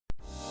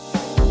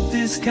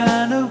This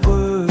kind of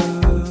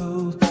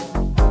world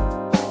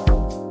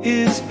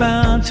is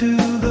bound to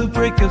the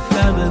break of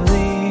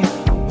family,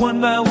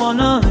 one by one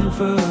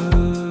unfurled.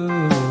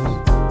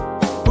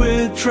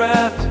 We're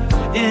trapped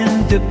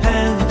in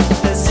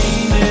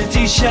dependency,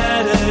 unity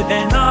shattered,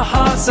 and our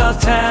hearts are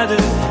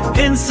tattered,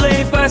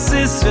 enslaved by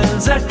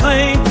systems that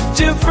claim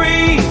to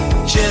free.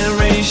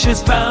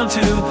 Generations bound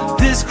to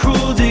this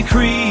cruel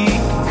decree,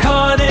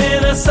 caught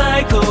in a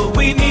cycle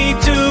we need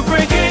to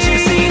break. Can't you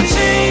see the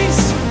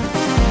chains?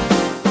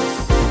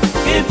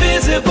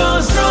 Invisible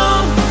and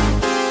strong.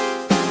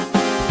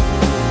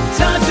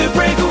 Time to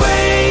break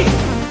away,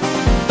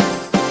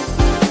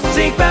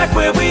 take back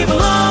where we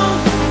belong.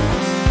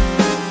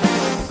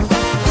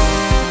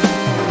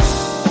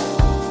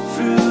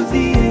 Through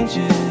the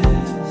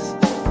ages,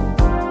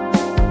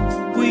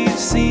 we've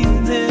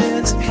seen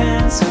this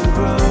cancer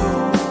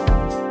grow,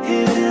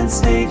 hidden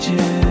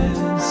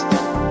stages,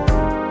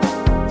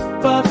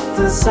 but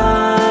the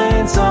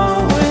signs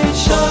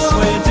always show. Once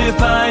we're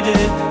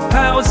divided,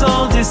 power's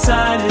all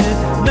decided,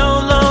 no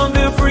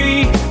longer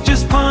free,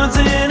 just pawns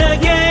in a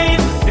game.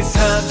 It's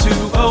time to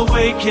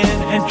awaken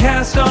and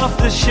cast off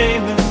the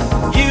shame,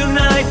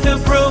 unite the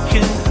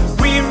broken,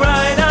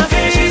 rewrite our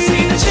fate. Can't you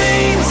see the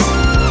chains?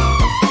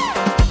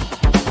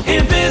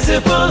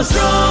 Invisible and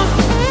strong.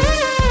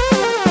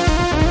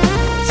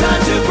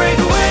 Time to break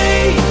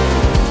away,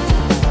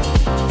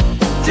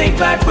 take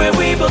back where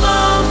we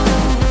belong.